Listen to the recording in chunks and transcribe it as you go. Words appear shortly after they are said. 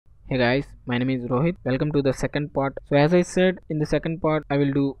Hey guys, my name is Rohit. Welcome to the second part. So as I said, in the second part I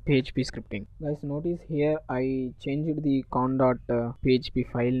will do PHP scripting. Guys, notice here I changed the con.php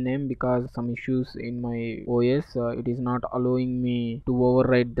file name because some issues in my OS. It is not allowing me to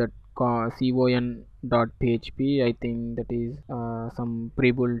overwrite that con.php. I think that is some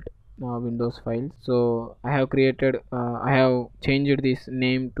pre-built Windows files. So I have changed this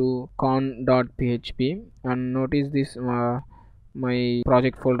name to con.php, and notice this my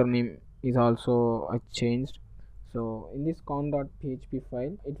project folder name is also changed. So in this con.php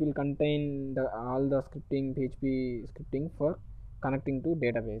file, it will contain all the PHP scripting for connecting to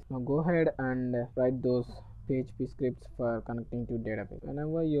database. Now go ahead and write those PHP scripts for connecting to database.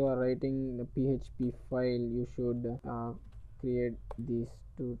 Whenever you are writing the PHP file, you should create these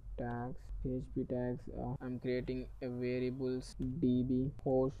two tags, PHP tags. I'm creating a variables db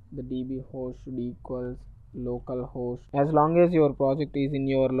host. The db host should equals localhost. As long as your project is in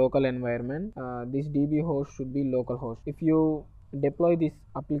your local environment, this db host should be localhost. If you deploy this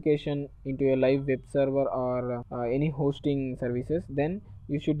application into a live web server or any hosting services, then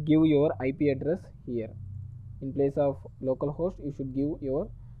you should give your IP address here. In place of localhost, you should give your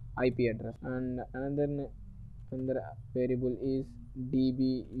IP address. And another variable is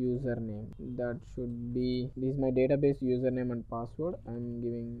db username. That should be, this is my database username and password. I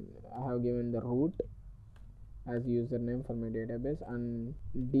have given the root as username for my database, and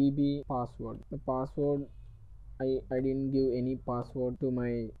db password. The password, I didn't give any password to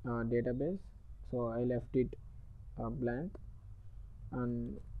my database, so I left it blank.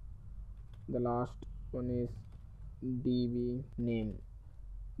 And the last one is db name.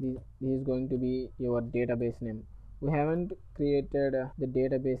 This is going to be your database name. We haven't created the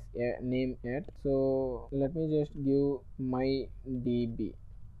database name yet, so let me just give my db.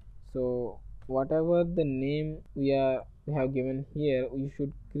 So whatever the name we have given here, we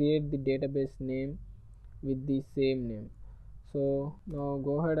should create the database name with the same name. So now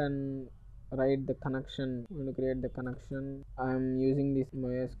go ahead and write the connection. I'm going to create the connection. I'm using this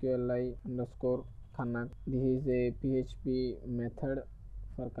MySQL underscore connect. This is a PHP method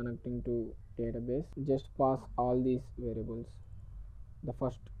for connecting to database. Just pass all these variables. The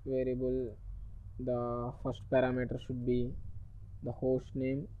first variable, the first parameter should be the host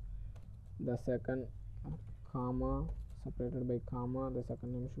name. The second comma separated by comma, the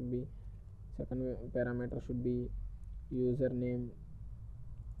second parameter should be username.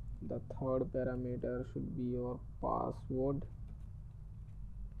 The third parameter should be your password.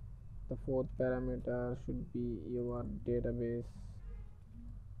 The fourth parameter should be your database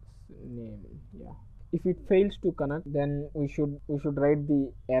name. Yeah, if it fails to connect, then we should write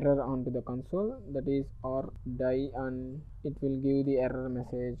the error onto the console, that is or die, and it will give the error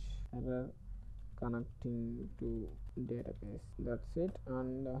message, error connecting to database. That's it,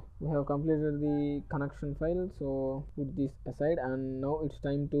 and we have completed the connection file, so put this aside, and now it's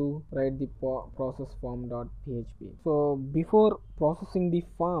time to write the process form.php. so before processing the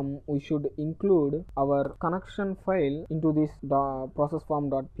form, we should include our connection file into this process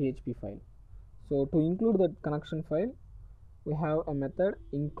form.php file. So to include that connection file, we have a method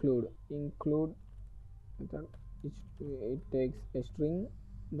include method, which it takes a string.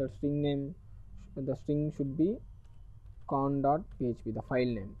 The string should be con.php, the file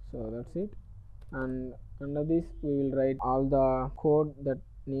name. So that's it, and under this we will write all the code that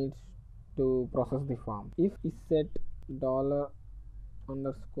needs to process the form. If is set $_post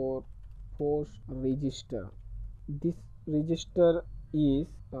register, this register is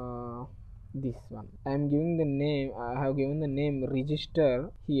this one. I have given the name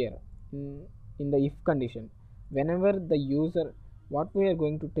register here in the if condition. Whenever the user, what we are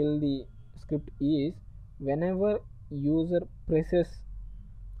going to tell the script is, whenever user presses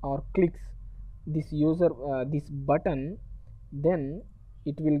or clicks this button, then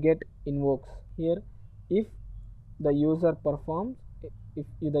it will get invokes here. If the user performs, if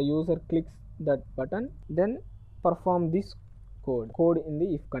the user clicks that button, then perform this code in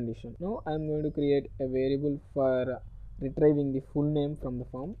the if condition. Now I am going to create a variable for retrieving the full name from the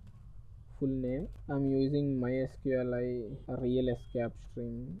form. Full name, I'm using MySQL real escape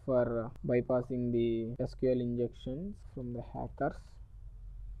string for bypassing the SQL injections from the hackers.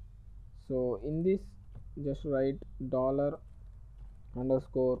 So in this, just write $_post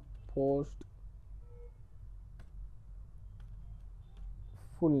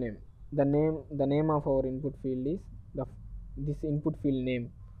full name. The name of our input field is this input field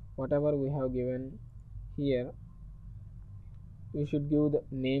name. Whatever we have given here, we should give the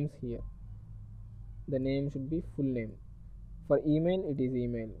names here. The name should be full name. For email, it is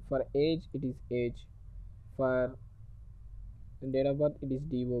email. For age, it is age. For date of birth it is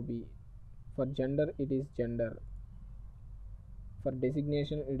DOB, for gender it is gender, for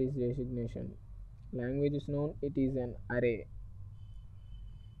designation it is designation, language is known it is an array,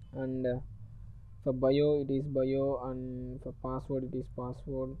 and for bio it is bio, and for password it is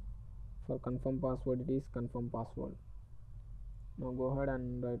password, for confirm password it is confirm password. Now go ahead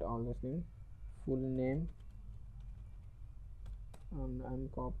and write all these things, full name, and I'm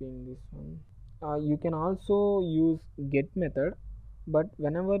copying this one. You can also use get method, but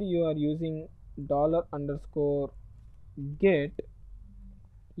whenever you are using $_get,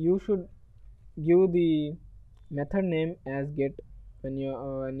 you should give the method name as get when you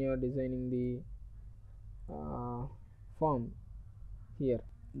are designing the form. Here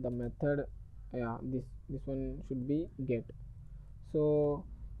the method, yeah, this one should be get. So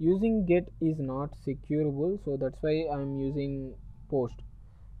using get is not securable, so that's why I'm using post.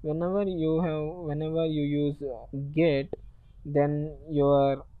 Whenever you use get, then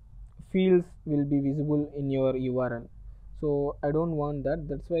your fields will be visible in your URL, so I don't want that.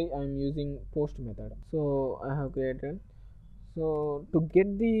 That's why I'm using post method. So I have created. So to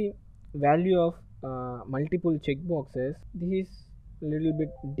get the value of multiple checkboxes, this is little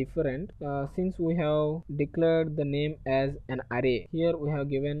bit different, since we have declared the name as an array. Here we have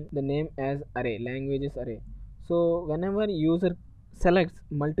given the name as array, languages array. So whenever user selects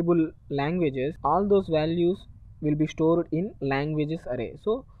multiple languages, all those values will be stored in languages array.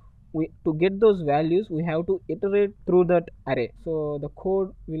 So we, to get those values, we have to iterate through that array. So the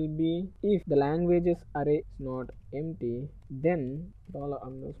code will be, if the languages array is not empty, then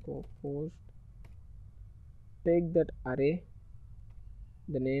 $_post, take that array,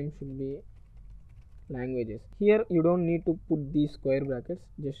 the name should be languages. Here you don't need to put these square brackets,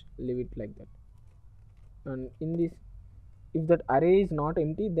 just leave it like that. And in this, if that array is not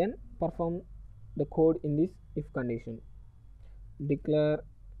empty, then perform the code in this if condition. Declare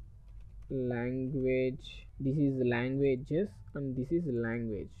language, this is languages and this is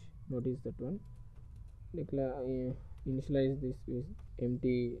language, notice that one. Declare initialize this is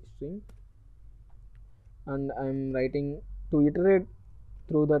empty string, and I'm writing to iterate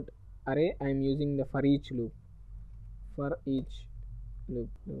through that array. I'm using the for each loop. For each loop,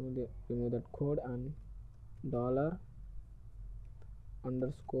 remove that code, and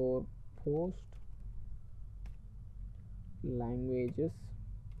 $_post languages.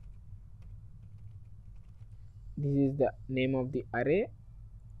 This is the name of the array.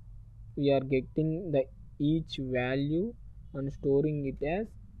 We are getting the each value and storing it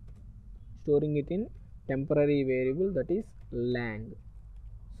in temporary variable, that is lang.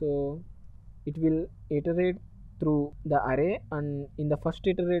 So it will iterate through the array, and in the first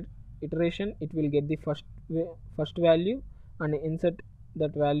iteration it will get the first value and insert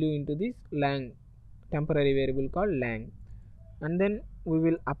that value into this lang temporary variable called lang, and then we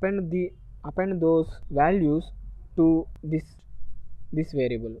will append those values to this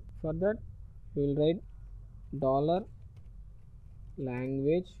variable. For that we will write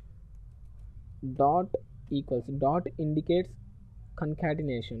 $language dot equals, dot indicates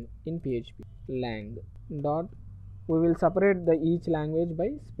concatenation in PHP, lang dot, we will separate the each language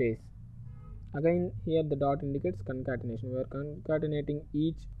by space. Again here the dot indicates concatenation, we are concatenating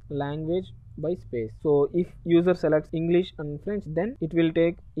each language by space. So if user selects English and French, then it will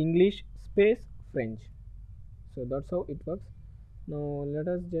take English space French. So that's how it works. Now let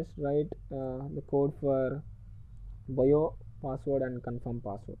us just write the code for bio, password and confirm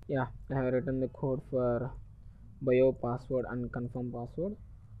password. Yeah, I have written the code for bio, password and confirm password.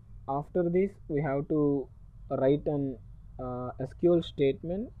 After this we have to write an SQL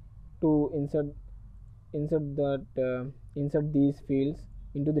statement to insert these fields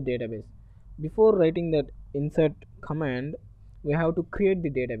into the database. Before writing that insert command, we have to create the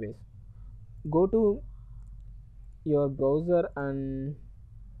database. Go to your browser and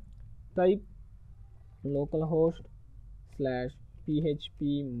type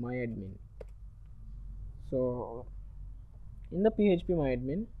localhost/php myadmin. So in the PHP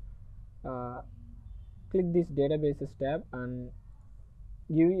myadmin, click this databases tab and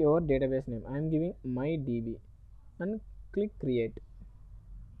give your database name. I am giving mydb and click create.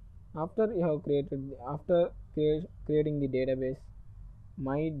 After you have creating the database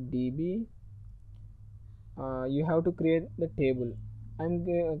mydb, you have to create the table. I'm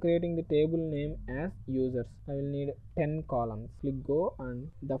creating the table name as users. I will need 10 columns. Click go,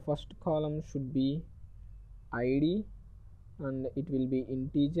 and the first column should be ID and it will be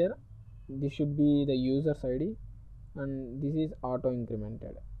integer. This should be the user's ID, and this is auto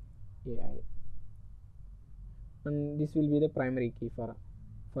incremented AI, and this will be the primary key for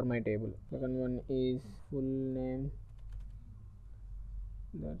my table. Second one is full name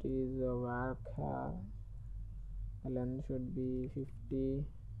that is varchar. The length should be 50.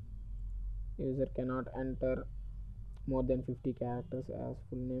 User cannot enter more than 50 characters as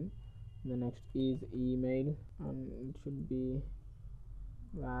full name. The next is email, and it should be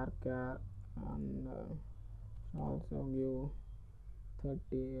varchar, and also give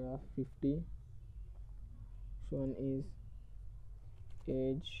 50. So one is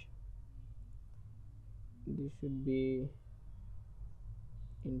age. This should be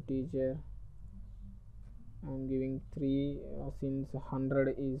integer. I'm giving 3 since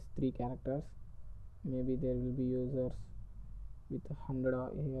 100 is 3 characters. Maybe there will be users with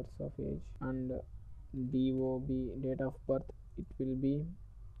 100 years of age. And DOB, date of birth, it will be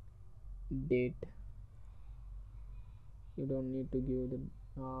date. You don't need to give the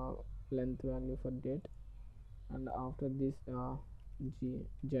length value for date. And after this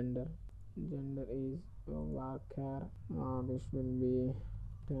gender is varchar. This will be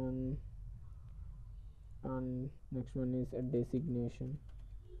 10. And next one is a designation.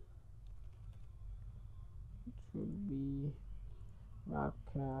 It should be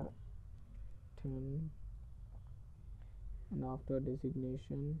varchar 10. And after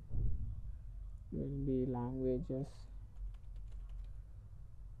designation will be languages.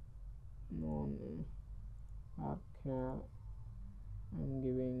 Varchar, I'm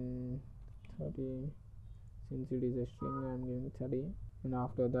giving 30. Since it is a string, I'm giving 30. And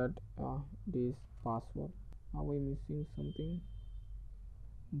after that this password. Are we missing something?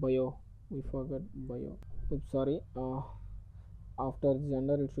 Bio, we forgot bio. Oops, sorry. After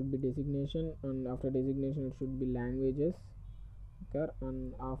gender it should be designation, and after designation it should be languages. Okay,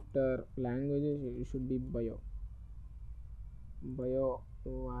 and after languages it should be bio.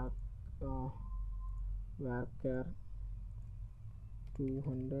 Varchar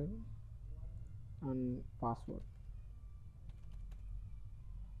 200 and password.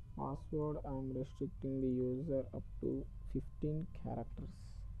 I'm restricting the user up to 15 characters.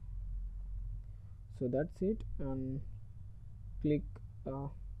 So that's it, and click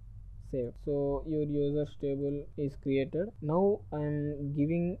save. So your users table is created. Now I'm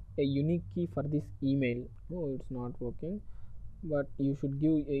giving a unique key for this email. No, it's not working, but you should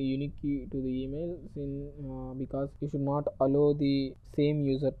give a unique key to the email because you should not allow the same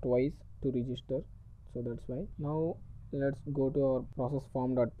user twice to register. So that's why. Now let's go to our process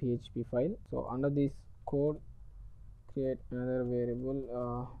form.php file. So under this code, create another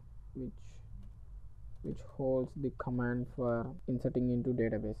variable which holds the command for inserting into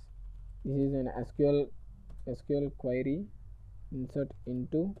database. This is an SQL query. Insert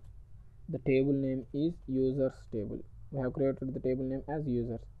into the table name is users table. We have created the table name as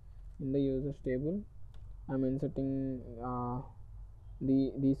users. In the users table, I'm inserting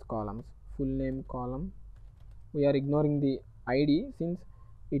these columns. Full name column. We are ignoring the ID since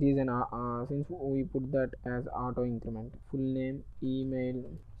it is since we put that as auto increment. Full name, email.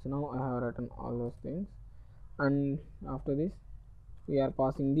 So now I have written all those things, and after this we are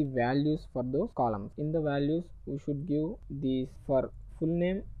passing the values for those columns. In the values we should give these. For full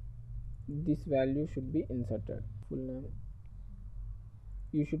name, this value should be inserted. Full name,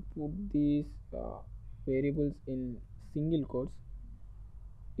 you should put these variables in single quotes.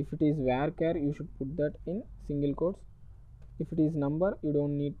 If it is varchar, you should put that in single quotes. If it is number, you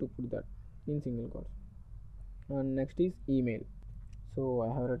don't need to put that in single quotes. And next is email. So I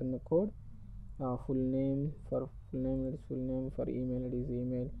have written the code. Full name, for full name it is full name, for email it is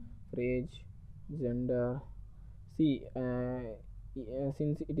email, for age, gender. See,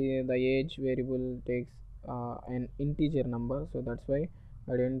 since it is the age variable takes an integer number, so that's why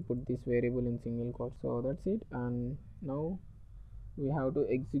I didn't put this variable in single quote. So that's it, and now we have to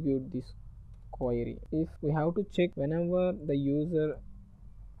execute this query. If we have to check whenever the user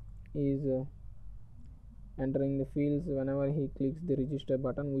is entering the fields, whenever he clicks the register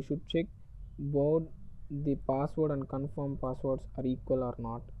button, we should check both the password and confirm passwords are equal or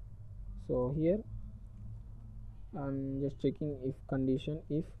not. So here I'm just checking if condition,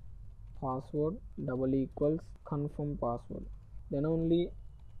 if password double equals confirm password, then only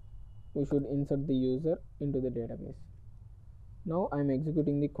we should insert the user into the database. Now I'm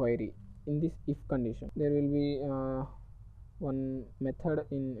executing the query. In this if condition, there will be one method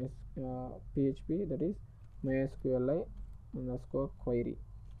in PHP, that is MySQL underscore query.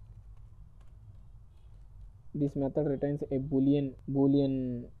 This method returns a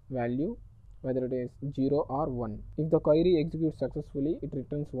boolean value, whether it is 0 or 1. If the query executes successfully, it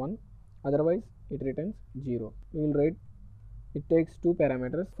returns 1, otherwise it returns 0. We will write, it takes two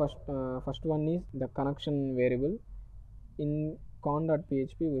parameters. First one is the connection variable. In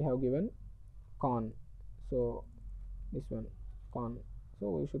con.php we have given con, so this one con. so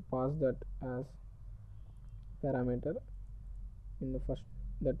we should pass that as parameter in the first.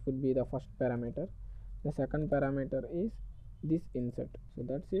 That would be the first parameter. The second parameter is this insert. So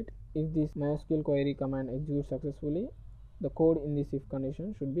that's it. If this MySQL query command executes successfully, the code in this if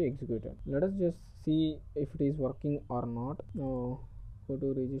condition should be executed. Let us just see if it is working or not. Now go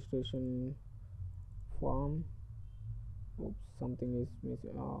to registration form. Oops, something is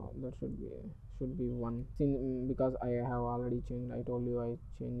missing. That should be one. Because I have already changed. I told you I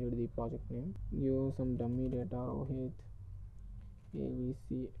changed the project name. Give some dummy data. Rohit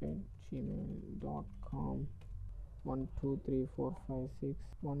abc@gmail.com 123456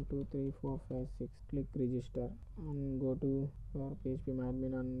 123456. Click register and go to your PHP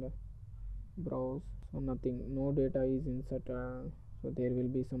admin and browse. So nothing, no data is inserted, so there will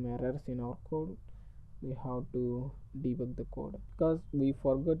be some errors in our code. We have to debug the code because we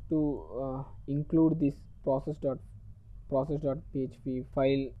forgot to include this process.php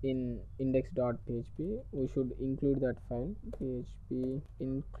file in index.php. We should include that file. php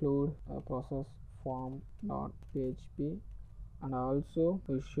include process form.php, and also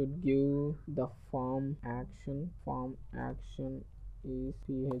we should give the form action is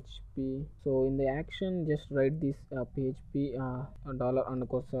php. So in the action just write this php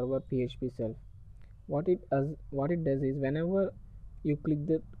 $_server php self. What it does is whenever you click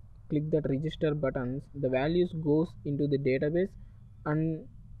that register buttons, the values goes into the database and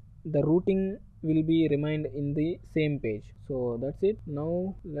the routing will be remained in the same page. So that's it.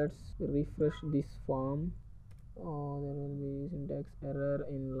 Now let's refresh this form. There will be syntax error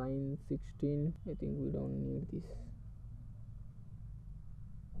in line 16. I think we don't need this.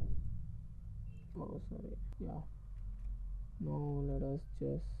 Oh sorry, yeah. Now let us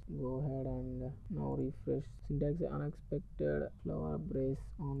just go ahead and now refresh. Syntax unexpected flower brace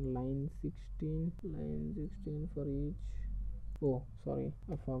on line 16 for each. Oh sorry,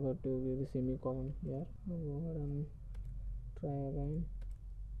 I forgot to give the semicolon here. Now go ahead and try again.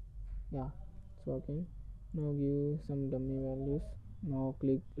 Yeah, it's working. Now give some dummy values. Now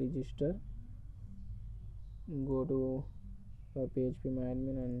click register, go to PHP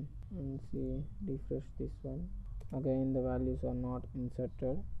MyAdmin and see, refresh this one. Again the values are not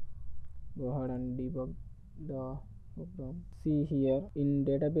inserted. Go ahead and debug the program. See here in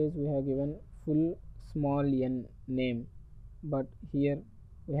database we have given full small n name, but here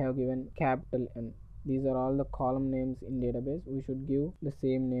we have given capital N. These are all the column names in database. We should give the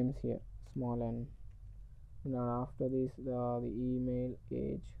same names here, small n. Now after this the email,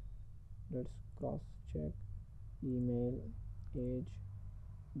 age. Let's cross check. Email, age,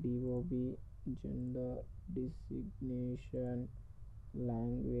 DOB, gender, designation,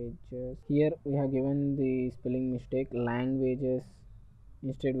 languages. Here we have given the spelling mistake, languages.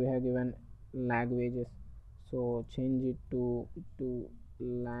 Instead we have given languages. So change it to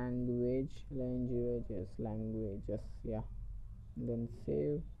languages. Yeah. Then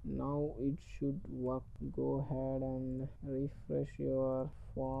save. Now it should work. Go ahead and refresh your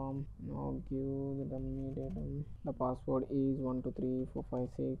form. Now give the dummy data. The password is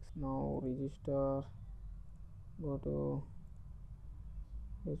 123456. Now register. Go to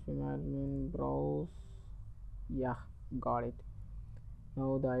PHP admin, browse. Yeah, got it.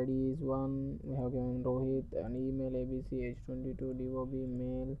 Now the ID is 1. We have given Rohit, an email abc h22 dob,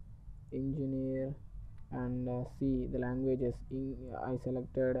 mail, engineer, and C the languages. I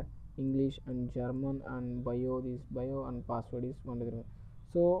selected English and German, and this bio, and password is 123.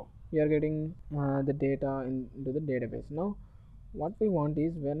 So we are getting the data into the database. Now what we want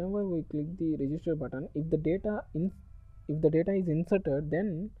is whenever we click the register button, if the data is inserted,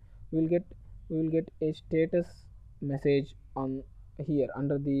 then we will get a status message on here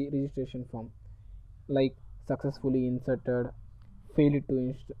under the registration form, like successfully inserted, failed to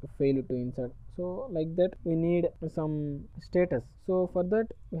insert. So like that we need some status. So for that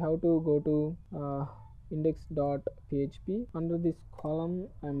we have to go to index.php. Under this column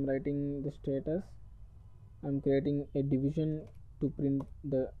I'm writing the status. I'm creating a division to print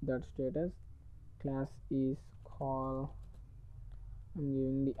that status. Class is called, I'm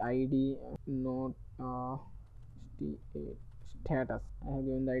giving the ID not status. I have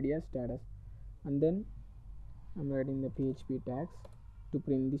given the ID as status, and then I'm writing the PHP tags to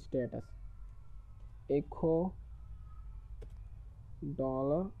print the status. Echo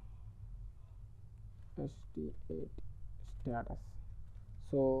 $st8 status.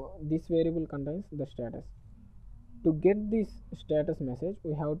 So this variable contains the status. To get this status message,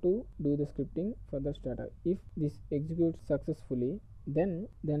 we have to do the scripting for the status. If this executes successfully, then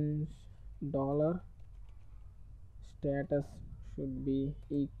dollar status should be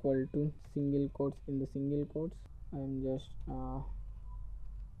equal to single quotes. In the single quotes, I am just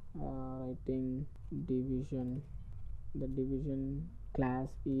writing division. The division class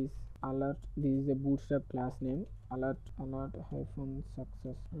is alert. This is a bootstrap class name, alert hyphen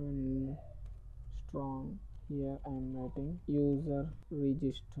success, and strong. Here I am writing user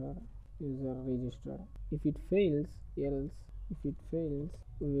register. If it fails, else if it fails,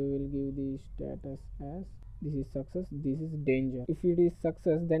 we will give the status as this is success, this is danger. If it is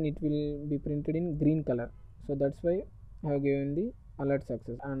success, then it will be printed in green color, so that's why I have given the alert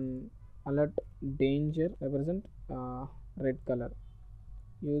success, and alert danger represent red color.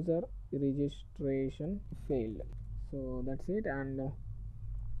 User registration failed. So that's it. And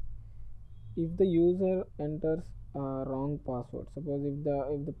if the user enters wrong password, suppose if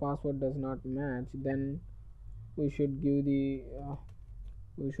the password does not match, then we should give the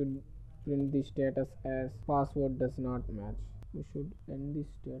we should print the status as password does not match. We should end the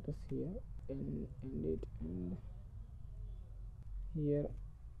status here and end it, and here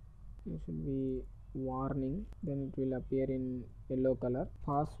it should be warning, then it will appear in yellow color,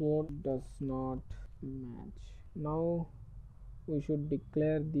 password does not match. Now we should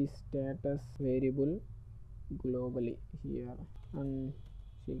declare the status variable globally here, and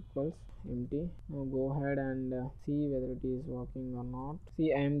equals empty. Now go ahead and see whether it is working or not.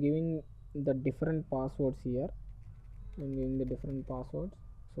 See, I am giving the different passwords here. I am giving the different passwords,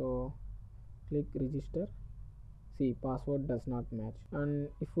 so click register. See, password does not match. And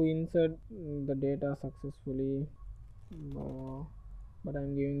if we insert the data successfully, but I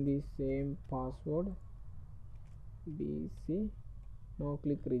am giving the same password BC. Now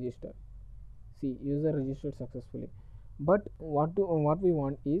click register. See, user registered successfully. But what we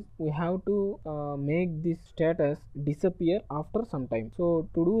want is we have to make this status disappear after some time. So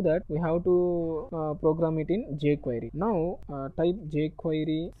to do that, we have to program it in jQuery. Now type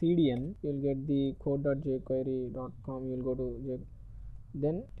jQuery cdn, you'll get the code.jquery.com. You'll go to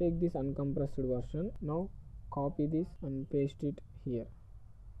then take this uncompressed version. Now copy this and paste it here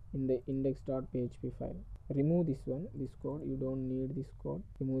in the index.php file. Remove this code, you don't need this code.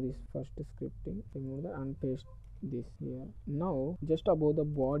 Remove this first scripting, remove that and paste this here. Now just above the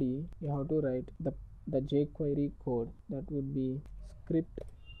body, you have to write the jQuery code. That would be script.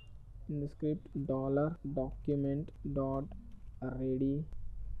 In the script, $document dot ready.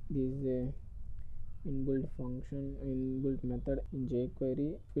 This is a inbuilt function, inbuilt method in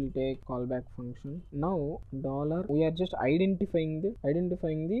jQuery. Will take callback function. Now we are just identifying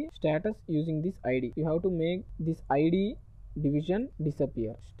the status using this ID. You have to make this ID division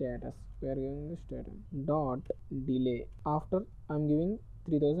disappear. Status, we are giving the status dot delay. After I'm giving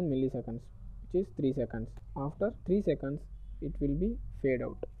 3000 milliseconds, which is 3 seconds. After 3 seconds, it will be fade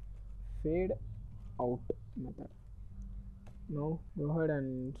out method. Now go ahead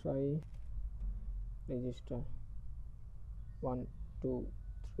and try register. 1 2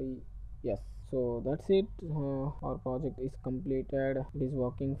 3, yes. So that's it. Our project is completed. It is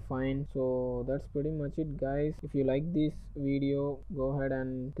working fine. So that's pretty much it, guys. If you like this video, go ahead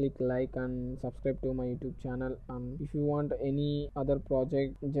and click like and subscribe to my YouTube channel. And if you want any other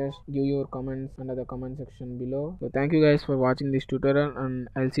project, just give your comments under the comment section below. So thank you guys for watching this tutorial, and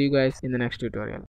I'll see you guys in the next tutorial.